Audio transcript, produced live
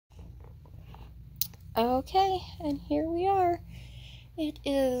Okay, and here we are. It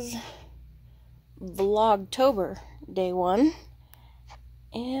is Vlogtober, day 1,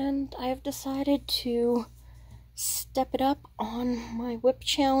 and I've decided to step it up on my WIP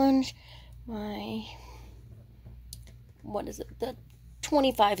challenge, the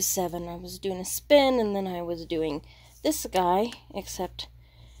 25/7. I was doing a spin, and then I was doing this guy, except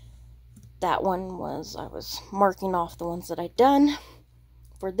that one was, I was marking off the ones that I'd done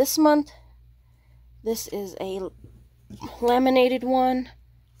for this month. This is a laminated one.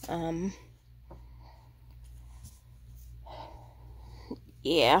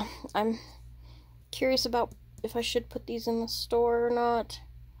 Yeah, I'm curious about if I should put these in the store or not.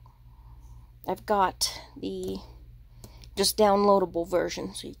 I've got the just downloadable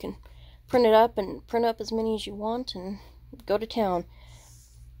version, so you can print it up and print up as many as you want and go to town.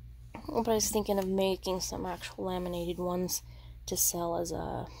 But I was thinking of making some actual laminated ones to sell as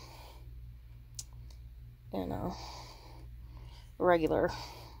a, regular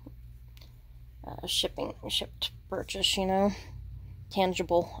shipped purchase,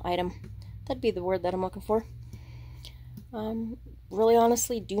 tangible item. That'd be the word that I'm looking for. Really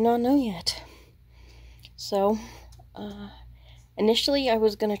honestly do not know yet. So, initially I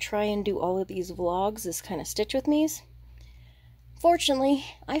was going to try and do all of these vlogs as kind of stitch with me's. Fortunately,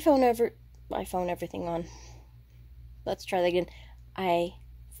 I found everything on, let's try that again. I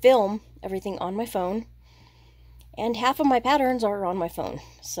film everything on my phone, and half of my patterns are on my phone,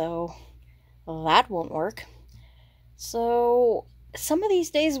 so that won't work. So some of these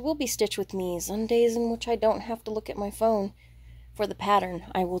days will be stitch with me's. On days in which I don't have to look at my phone for the pattern,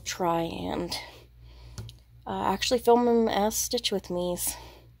 I will try and actually film them as stitch with me's.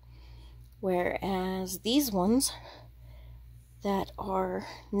 Whereas these ones that are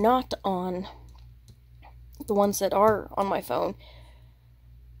not on, the ones that are on my phone,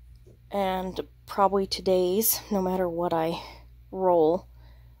 and probably today's, no matter what I roll,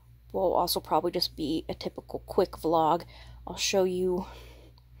 will also probably just be a typical quick vlog. I'll show you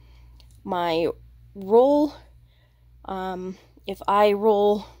my roll. If I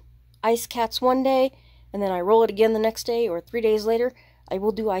roll Ice Cats one day, and then I roll it again the next day, or 3 days later, I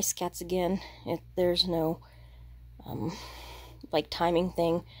will do Ice Cats again. There's no, timing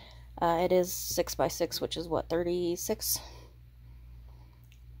thing. It is 6x6, which is what, 36?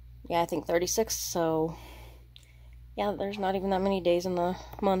 Yeah, I think 36, so yeah, there's not even that many days in the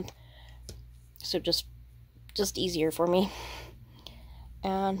month, so just easier for me.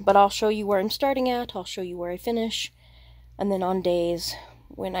 But I'll show you where I'm starting at, I'll show you where I finish, and then on days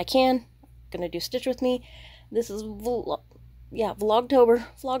when I can, I'm gonna do stitch with me. This is Vlogtober,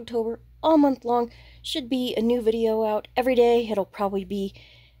 all month long. Should be a new video out every day. It'll probably be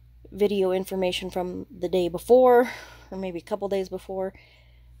video information from the day before, or maybe a couple days before.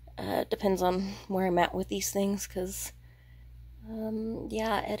 Depends on where I'm at with these things, because,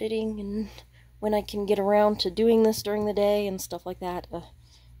 editing and when I can get around to doing this during the day and stuff like that.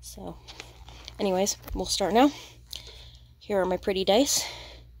 So, anyways, we'll start now. Here are my pretty dice.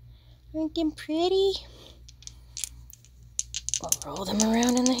 Aren't them pretty? I'll roll them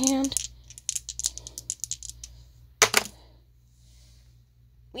around in the hand.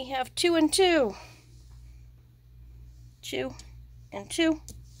 We have 2 and 2. 2 and 2.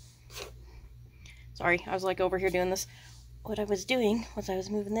 Sorry, I was like over here doing this. What I was doing was I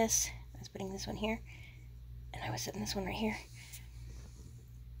was moving this. I was putting this one here, and I was setting this one right here.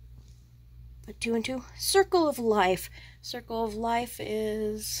 But 2 and 2. Circle of Life. Circle of Life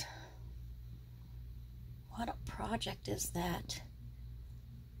is... what a project is that?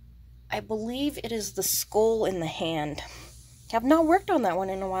 I believe it is the skull in the hand. I've not worked on that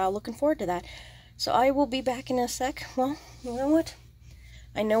one in a while. Looking forward to that. So I will be back in a sec. Well, you know what?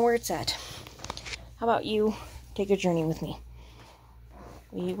 I know where it's at. How about you take a journey with me?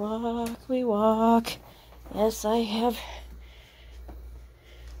 We walk, we walk. Yes, I have,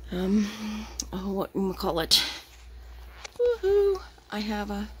 what you call it? Woohoo! I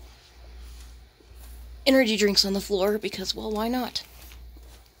have, energy drinks on the floor because, well, why not?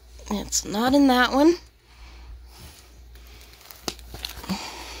 It's not in that one. I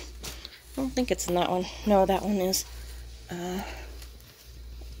don't think it's in that one. No, that one is,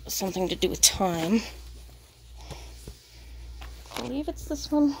 something to do with time. I believe it's this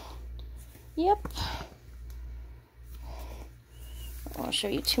one. Yep. I don't want to show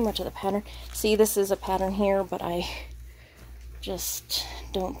you too much of the pattern. See, this is a pattern here, but I just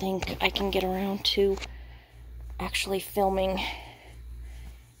don't think I can get around to actually filming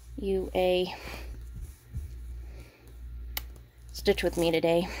you a stitch with me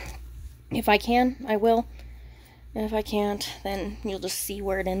today. If I can, I will. And if I can't, then you'll just see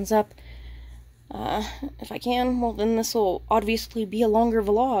where it ends up. If I can, well then this will obviously be a longer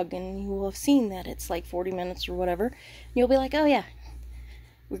vlog, and you will have seen that it's like 40 minutes or whatever, and you'll be like, oh yeah,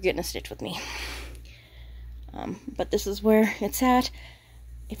 we're getting a stitch with me. But this is where it's at.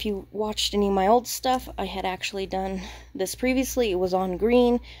 If you watched any of my old stuff, I had actually done this previously. It was on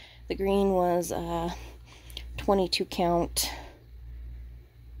green. The green was 22 count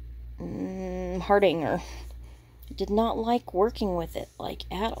Hardanger. I did not like working with it, like,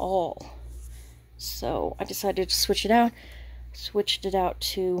 at all. So I decided to switch it out. Switched it out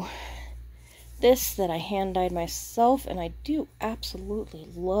to this that I hand dyed myself, and I do absolutely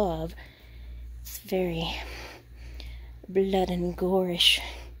love. It's very blood and gorish.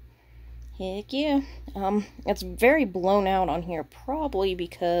 Heck yeah. It's very blown out on here, probably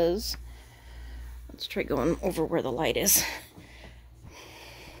because, let's try going over where the light is.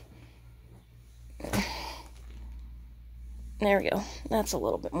 There we go. That's a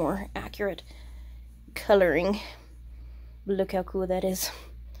little bit more accurate coloring. Look how cool that is.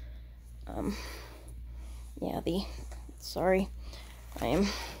 Yeah, sorry. I am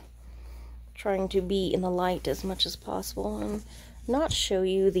trying to be in the light as much as possible and not show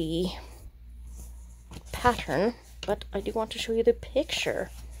you the pattern, but I do want to show you the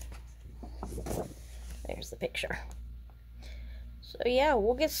picture. There's the picture. So yeah,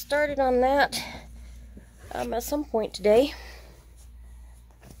 we'll get started on that at some point today.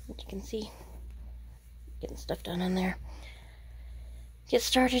 You can see, getting stuff done on there. Get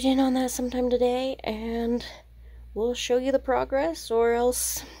started in on that sometime today, and we'll show you the progress, or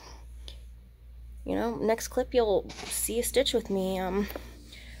else, you know, next clip you'll see a stitch with me.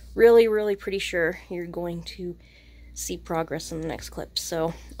 Really pretty sure you're going to see progress in the next clip,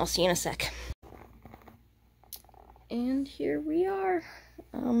 so I'll see you in a sec. And here we are.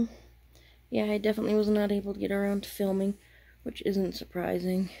 Yeah, I definitely was not able to get around to filming, which isn't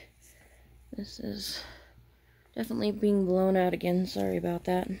surprising. This is definitely being blown out again. Sorry about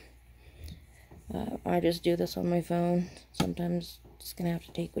that. I just do this on my phone. Sometimes just gonna have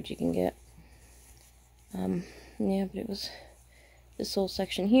to take what you can get. Yeah, but it was this whole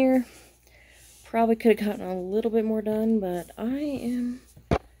section here. Probably could have gotten a little bit more done, but I am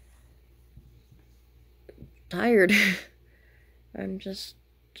tired. I'm just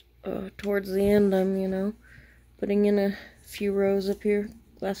towards the end. I'm, you know, putting in a few rows up here,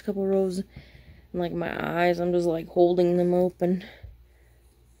 last couple rows, and like my eyes, I'm just like holding them open.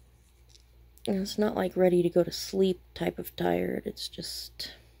 And it's not like ready to go to sleep type of tired. It's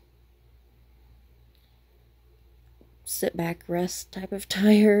just sit back, rest type of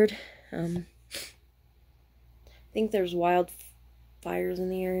tired. I think there's wildfires in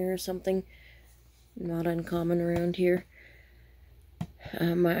the area or something. Not uncommon around here.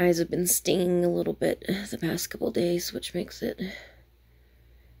 My eyes have been stinging a little bit the past couple days, which makes it,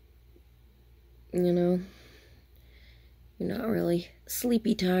 you know, you're not really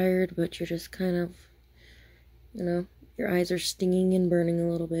sleepy tired, but you're just kind of, you know, your eyes are stinging and burning a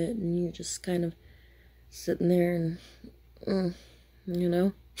little bit, and you're just kind of sitting there and, you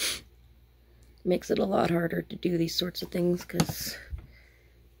know, makes it a lot harder to do these sorts of things, because,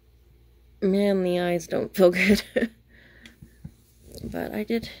 man, the eyes don't feel good. But I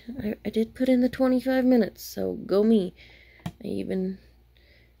did put in the 25 minutes, so go me. I even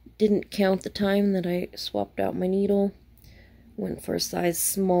didn't count the time that I swapped out my needle. Went for a size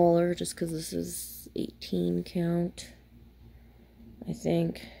smaller, just because this is 18 count, I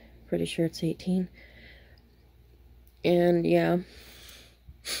think. Pretty sure it's 18. And yeah,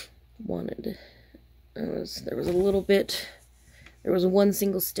 there was a little bit, there was one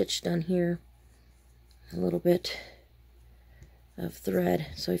single stitch done here, a little bit of thread,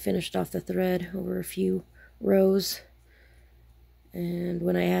 so I finished off the thread over a few rows, and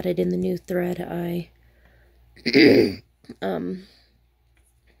when I added in the new thread, I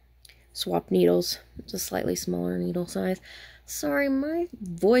swapped needles. It's a slightly smaller needle size. Sorry, my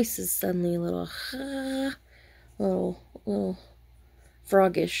voice is suddenly a little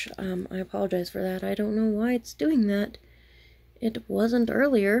froggish. I apologize for that. I don't know why it's doing that. It wasn't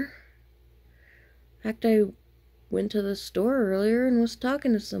earlier. In fact, I went to the store earlier and was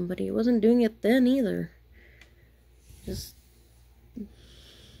talking to somebody. It wasn't doing it then either. Just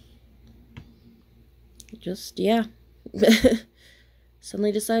yeah.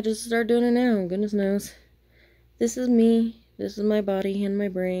 Suddenly decided to start doing it now. Goodness knows. This is me. This is my body and my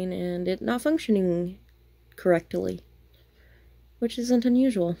brain, and it not functioning correctly, which isn't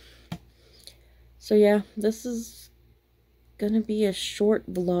unusual. So yeah, this is gonna be a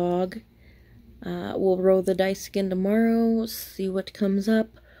short vlog. We'll roll the dice again tomorrow, see what comes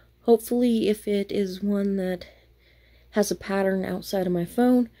up. Hopefully, if it is one that has a pattern outside of my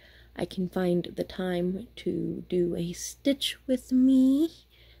phone, I can find the time to do a stitch with me,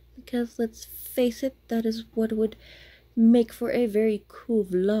 because let's face it, that is what would make for a very cool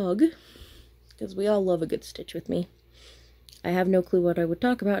vlog, because we all love a good stitch with me. I have no clue what I would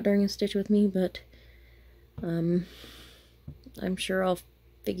talk about during a stitch with me, but I'm sure I'll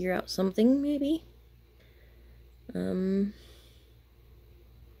figure out something, maybe. Don't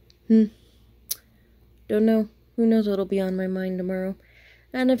know. Who knows what'll be on my mind tomorrow.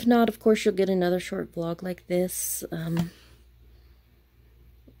 And if not, of course, you'll get another short vlog like this.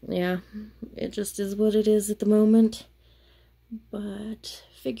 Yeah, it just is what it is at the moment. But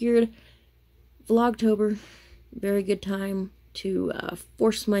figured Vlogtober, very good time to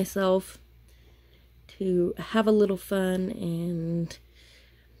force myself to have a little fun and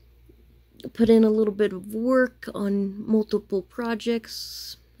put in a little bit of work on multiple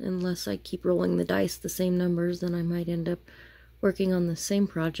projects. Unless I keep rolling the dice the same numbers, then I might end up working on the same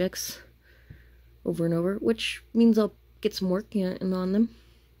projects over and over, which means I'll get some work in on them.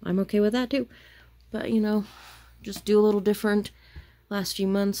 I'm okay with that too. But, you know, just do a little different. Last few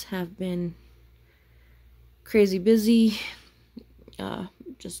months have been crazy busy.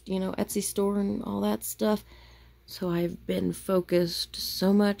 Just, you know, Etsy store and all that stuff. So I've been focused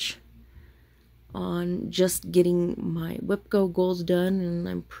so much on just getting my WIP goals done, and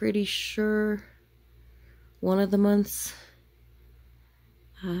I'm pretty sure one of the months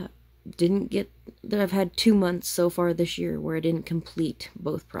didn't get, I've had 2 months so far this year where I didn't complete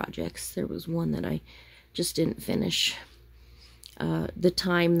both projects. There was one that I just didn't finish the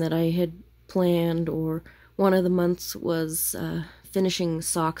time that I had planned, or one of the months was finishing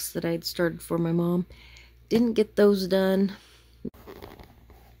socks that I'd started for my mom. Didn't get those done.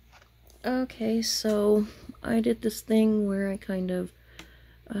 Okay, so I did this thing where I kind of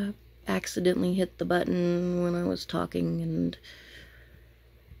accidentally hit the button when I was talking, and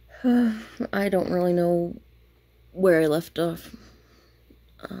I don't really know where I left off,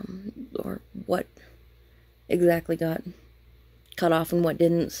 or what exactly got cut off and what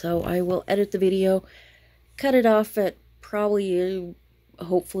didn't, so I will edit the video, cut it off at probably a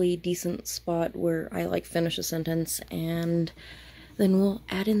hopefully decent spot where I like finish a sentence, and then we'll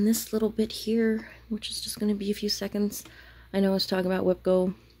add in this little bit here, which is just going to be a few seconds. I know I was talking about WIP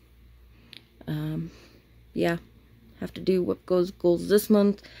goal. Yeah, have to do WIP goals this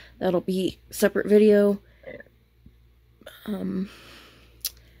month. That'll be a separate video.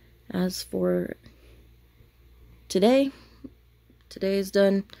 As for today is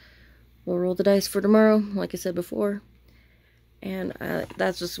done. We'll roll the dice for tomorrow, like I said before. And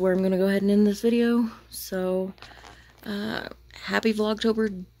that's just where I'm going to go ahead and end this video. So, happy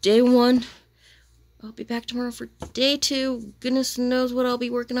Vlogtober day 1. I'll be back tomorrow for day 2. Goodness knows what I'll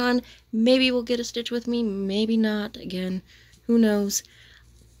be working on. Maybe we'll get a stitch with me, maybe not. Again, who knows?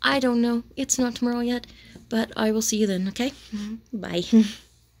 I don't know. It's not tomorrow yet, but I will see you then, okay? Bye.